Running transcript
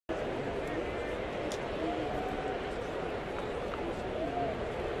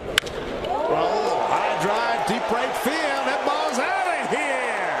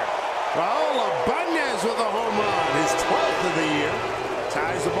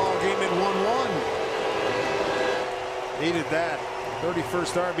Needed that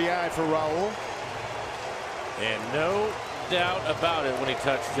 31st RBI for Raul. And no doubt about it when he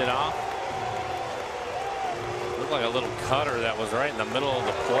touched it off. Looked like a little cutter that was right in the middle of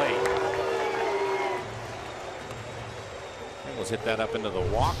the plate. Almost hit that up into the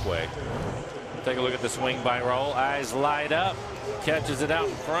walkway. Take a look at the swing by Raul. Eyes light up. Catches it out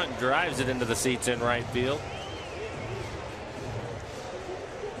in front and drives it into the seats in right field.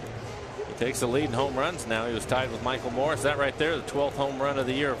 He takes the lead in home runs now. He was tied with Michael Morris. That right there, the 12th home run of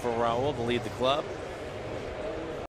the year for Raul to lead the club.